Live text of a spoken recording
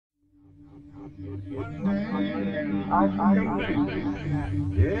One day I shall come back.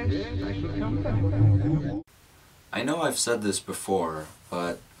 Yes, I shall come back. I know I've said this before,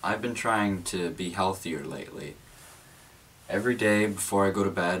 but I've been trying to be healthier lately. Every day before I go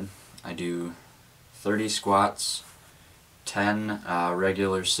to bed, I do 30 squats, 10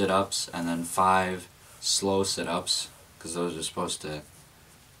 regular sit-ups, and then 5 slow sit-ups, because those are supposed to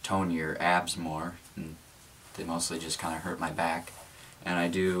tone your abs more, and they mostly just kind of hurt my back. And I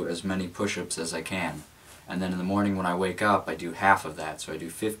do as many push-ups as I can. And then in the morning when I wake up, I do half of that. So I do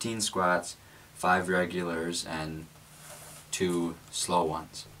 15 squats, 5 regulars, and 2 slow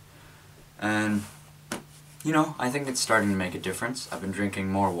ones. And, you know, I think it's starting to make a difference. I've been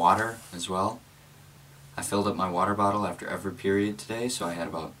drinking more water as well. I filled up my water bottle after every period today, so I had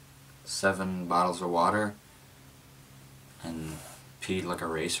about 7 bottles of water and peed like a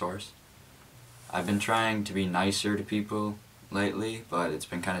racehorse. I've been trying to be nicer to people lately, but it's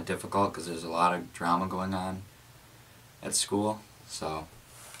been kind of difficult because there's a lot of drama going on at school, so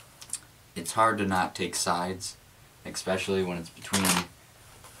it's hard to not take sides, especially when it's between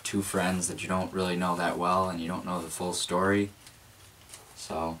two friends that you don't really know that well and you don't know the full story.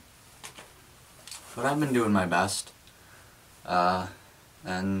 So, but I've been doing my best,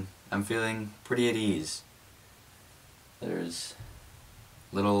 and I'm feeling pretty at ease. There's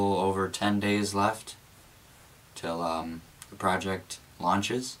little over 10 days left till the project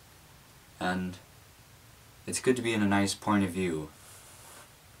launches, and it's good to be in a nice point of view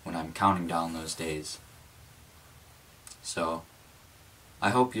when I'm counting down those days. So I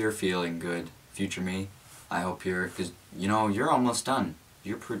hope you're feeling good, future me. I hope because you know, you're almost done.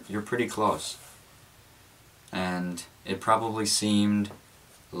 You're pretty close. And it probably seemed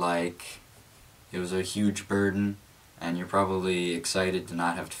like it was a huge burden, and you're probably excited to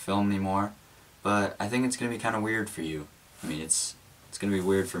not have to film anymore, but I think it's going to be kind of weird for you. I mean, it's going to be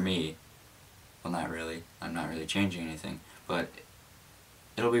weird for me. Well, not really. I'm not really changing anything, but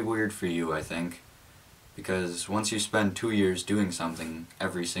it'll be weird for you, I think, because once you spend 2 years doing something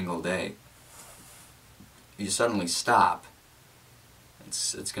every single day, you suddenly stop.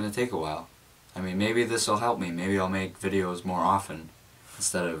 It's going to take a while. I mean, maybe this will help me. Maybe I'll make videos more often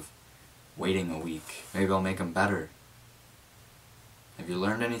instead of waiting a week. Maybe I'll make them better. Have you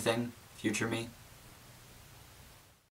learned anything, future me?